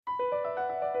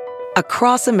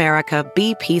Across America,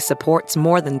 BP supports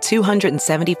more than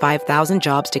 275,000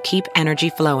 jobs to keep energy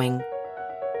flowing.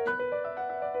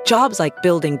 Jobs like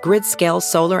building grid-scale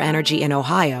solar energy in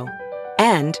Ohio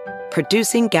and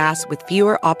producing gas with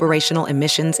fewer operational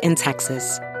emissions in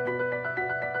Texas.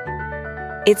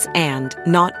 It's and,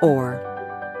 not or.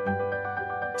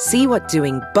 See what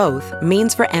doing both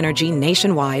means for energy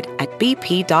nationwide at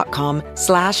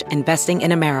bp.com/investing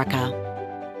in America.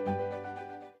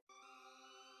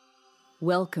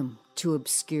 Welcome to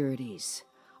Obscurities.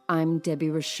 I'm Debbie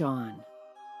Rashawn.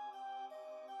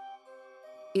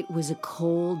 It was a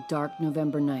cold, dark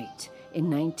November night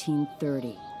in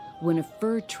 1930 when a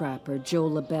fur trapper, Joe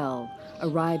LaBelle,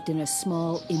 arrived in a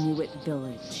small Inuit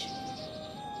village.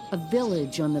 A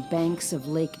village on the banks of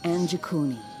Lake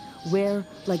Anjikuni, where,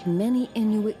 like many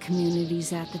Inuit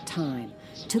communities at the time,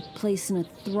 took place in a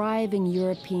thriving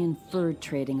European fur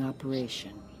trading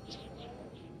operation.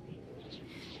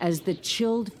 As the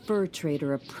chilled fur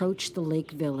trader approached the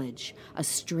lake village, a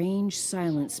strange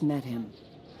silence met him.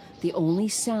 The only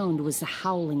sound was the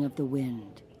howling of the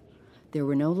wind. There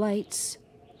were no lights,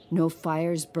 no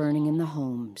fires burning in the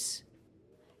homes.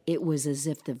 It was as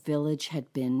if the village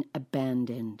had been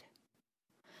abandoned.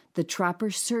 The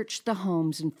trapper searched the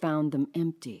homes and found them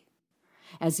empty.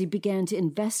 As he began to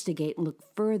investigate and look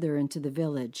further into the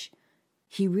village,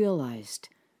 he realized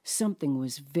something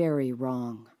was very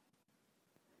wrong.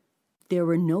 There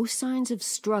were no signs of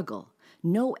struggle,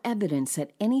 no evidence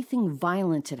that anything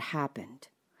violent had happened.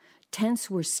 Tents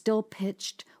were still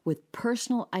pitched with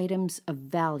personal items of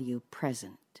value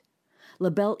present.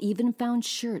 LaBelle even found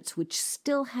shirts which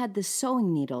still had the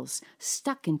sewing needles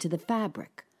stuck into the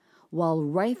fabric, while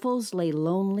rifles lay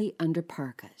lonely under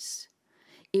parkas.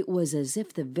 It was as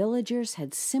if the villagers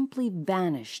had simply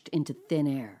vanished into thin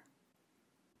air.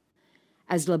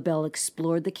 As LaBelle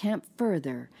explored the camp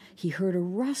further, he heard a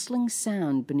rustling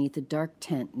sound beneath a dark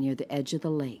tent near the edge of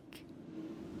the lake.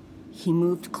 He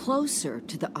moved closer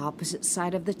to the opposite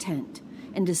side of the tent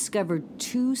and discovered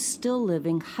two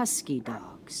still-living husky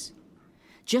dogs.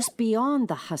 Just beyond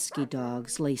the husky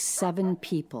dogs lay 7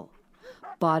 people,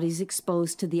 bodies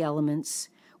exposed to the elements,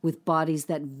 with bodies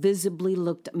that visibly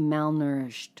looked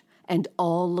malnourished, and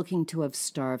all looking to have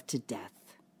starved to death.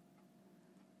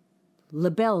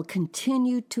 LaBelle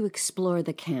continued to explore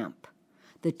the camp.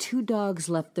 The 2 dogs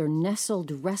left their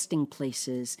nestled resting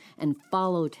places and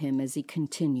followed him as he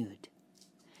continued.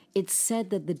 It's said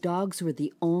that the dogs were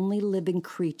the only living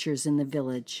creatures in the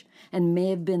village and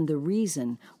may have been the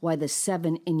reason why the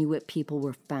 7 Inuit people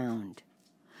were found.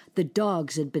 The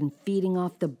dogs had been feeding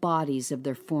off the bodies of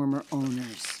their former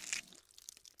owners.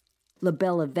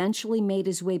 LaBelle eventually made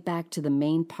his way back to the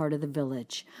main part of the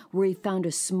village, where he found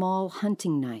a small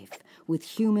hunting knife with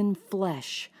human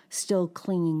flesh still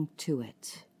clinging to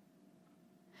it.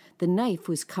 The knife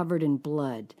was covered in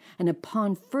blood, and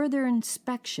upon further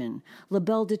inspection,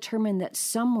 LaBelle determined that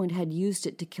someone had used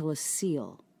it to kill a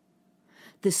seal.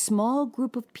 The small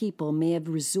group of people may have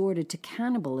resorted to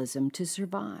cannibalism to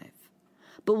survive,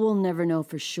 but we'll never know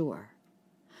for sure.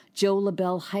 Joe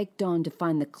LaBelle hiked on to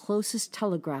find the closest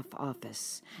telegraph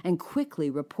office and quickly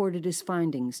reported his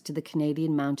findings to the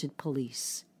Canadian Mounted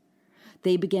Police.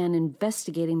 They began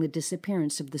investigating the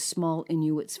disappearance of the small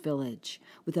Inuits village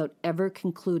without ever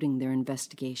concluding their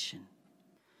investigation.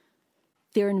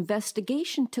 Their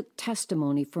investigation took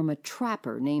testimony from a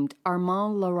trapper named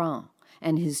Armand Laurent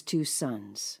and his 2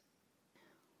 sons.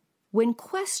 When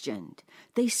questioned,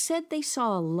 they said they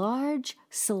saw a large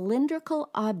cylindrical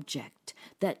object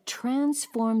that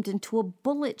transformed into a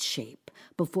bullet shape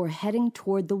before heading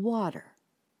toward the water.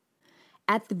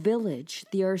 At the village,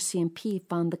 the RCMP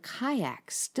found the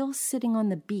kayaks still sitting on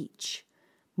the beach.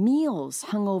 Meals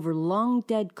hung over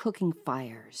long-dead cooking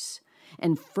fires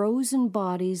and frozen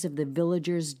bodies of the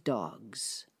villagers'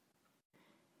 dogs.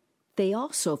 They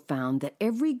also found that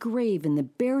every grave in the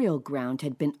burial ground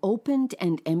had been opened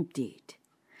and emptied.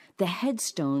 The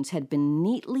headstones had been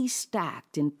neatly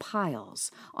stacked in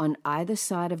piles on either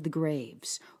side of the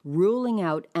graves, ruling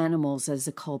out animals as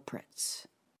the culprits.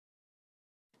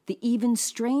 The even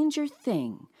stranger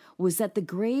thing was that the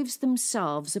graves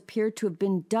themselves appeared to have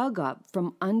been dug up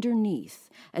from underneath,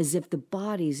 as if the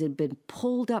bodies had been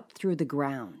pulled up through the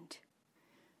ground.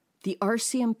 The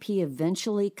RCMP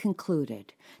eventually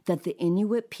concluded that the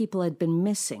Inuit people had been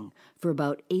missing for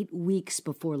about 8 weeks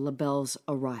before LaBelle's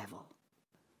arrival.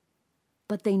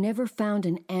 But they never found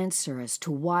an answer as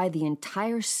to why the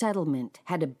entire settlement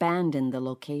had abandoned the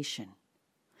location.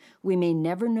 We may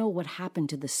never know what happened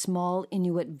to the small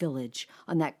Inuit village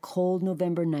on that cold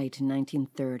November night in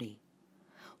 1930.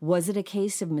 Was it a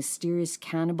case of mysterious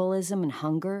cannibalism and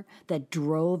hunger that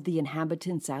drove the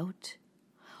inhabitants out?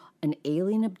 An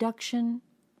alien abduction?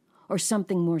 Or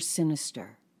something more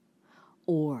sinister?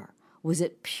 Or was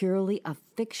it purely a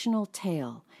fictional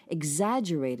tale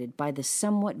exaggerated by the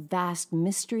somewhat vast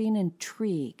mystery and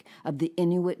intrigue of the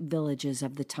Inuit villages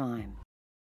of the time?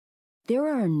 There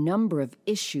are a number of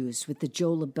issues with the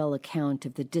Joe LaBelle account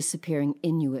of the disappearing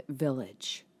Inuit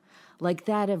village, like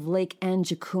that of Lake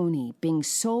Anjikuni being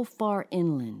so far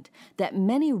inland that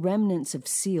many remnants of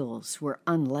seals were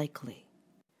unlikely.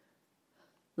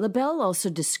 LaBelle also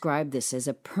described this as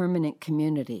a permanent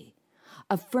community,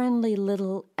 a friendly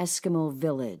little Eskimo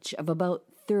village of about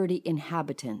 30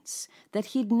 inhabitants that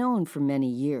he'd known for many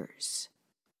years.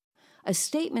 A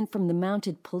statement from the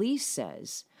mounted police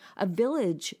says, a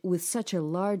village with such a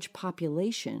large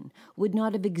population would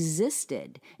not have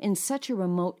existed in such a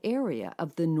remote area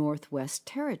of the Northwest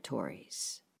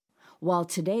Territories, while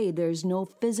today there's no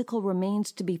physical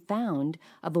remains to be found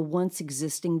of a once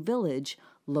existing village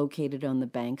located on the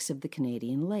banks of the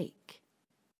Canadian Lake.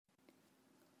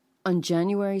 On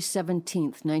January 17,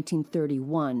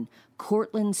 1931,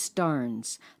 Cortland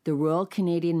Starnes, the Royal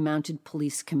Canadian Mounted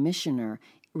Police Commissioner,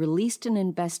 released an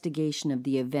investigation of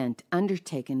the event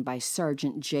undertaken by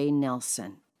Sergeant J.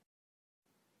 Nelson.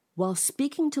 While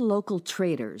speaking to local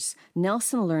traders,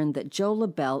 Nelson learned that Joe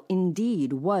LaBelle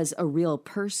indeed was a real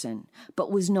person,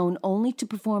 but was known only to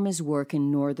perform his work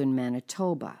in northern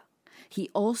Manitoba. He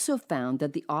also found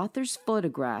that the author's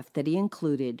photograph that he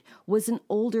included was an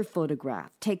older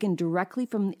photograph taken directly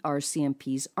from the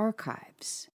RCMP's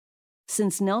archives.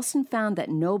 Since Nelson found that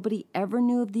nobody ever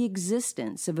knew of the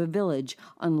existence of a village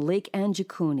on Lake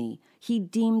Anjikuni, he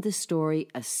deemed the story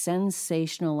a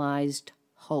sensationalized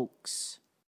hoax.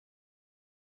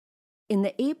 In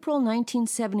the April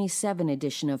 1977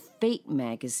 edition of Fate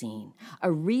magazine,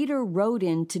 a reader wrote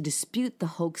in to dispute the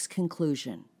hoax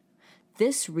conclusion.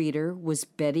 This reader was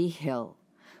Betty Hill,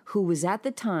 who was at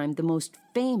the time the most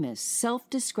famous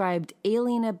self-described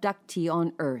alien abductee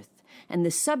on Earth, and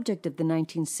the subject of the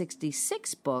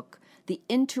 1966 book, The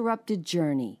Interrupted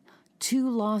Journey, 2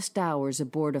 Lost Hours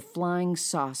Aboard a Flying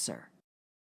Saucer.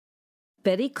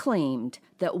 Betty claimed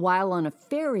that while on a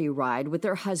ferry ride with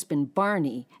her husband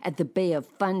Barney at the Bay of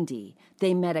Fundy,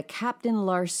 they met a Captain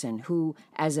Larson who,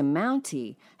 as a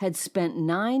Mountie, had spent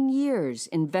 9 years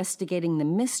investigating the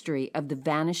mystery of the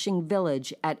vanishing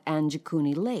village at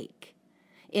Anjikuni Lake.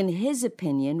 In his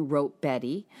opinion, wrote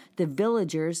Betty, the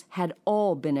villagers had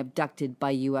all been abducted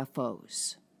by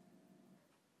UFOs.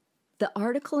 The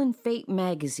article in Fate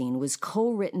magazine was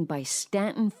co-written by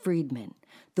Stanton Friedman,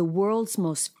 the world's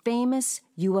most famous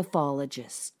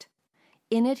ufologist.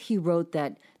 In it, he wrote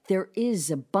that there is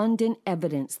abundant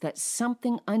evidence that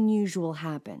something unusual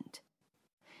happened.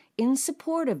 In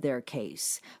support of their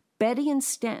case, Betty and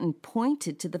Stanton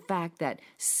pointed to the fact that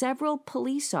several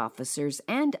police officers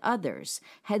and others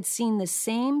had seen the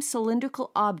same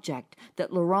cylindrical object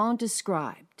that Laurent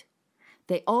described.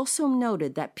 They also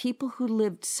noted that people who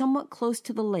lived somewhat close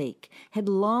to the lake had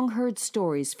long heard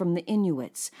stories from the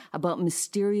Inuits about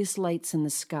mysterious lights in the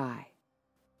sky.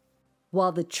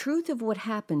 While the truth of what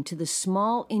happened to the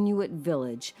small Inuit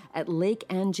village at Lake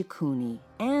Anjikuni,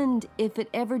 and if it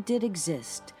ever did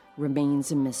exist,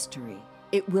 remains a mystery,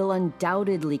 it will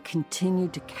undoubtedly continue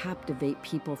to captivate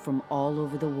people from all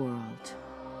over the world.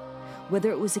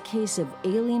 Whether it was a case of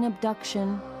alien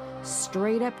abduction,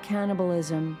 straight-up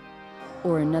cannibalism,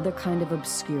 or another kind of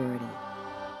obscurity,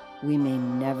 we may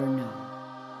never know.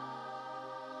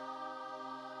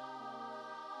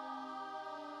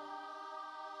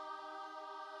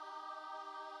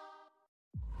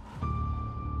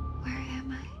 Where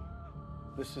am I?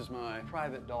 This is my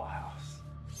private dollhouse.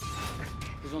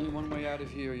 There's only one way out of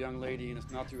here, young lady, and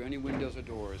it's not through any windows or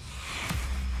doors.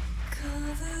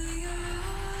 Cover your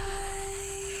eyes.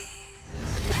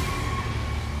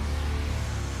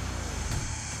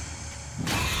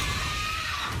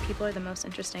 People are the most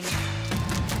interesting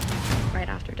right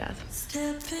after death.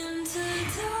 Step into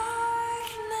darkness.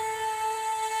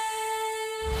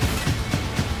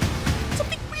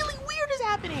 Something really weird is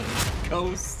happening.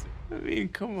 Ghosts? I mean,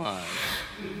 come on.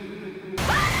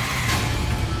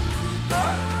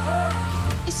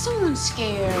 Is someone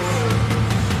scared?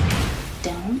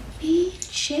 Don't be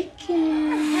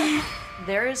chicken.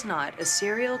 There is not a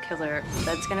serial killer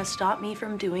that's gonna stop me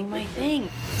from doing my thing.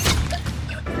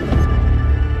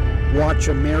 Watch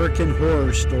American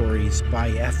Horror Stories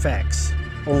by FX,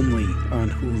 only on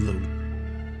Hulu.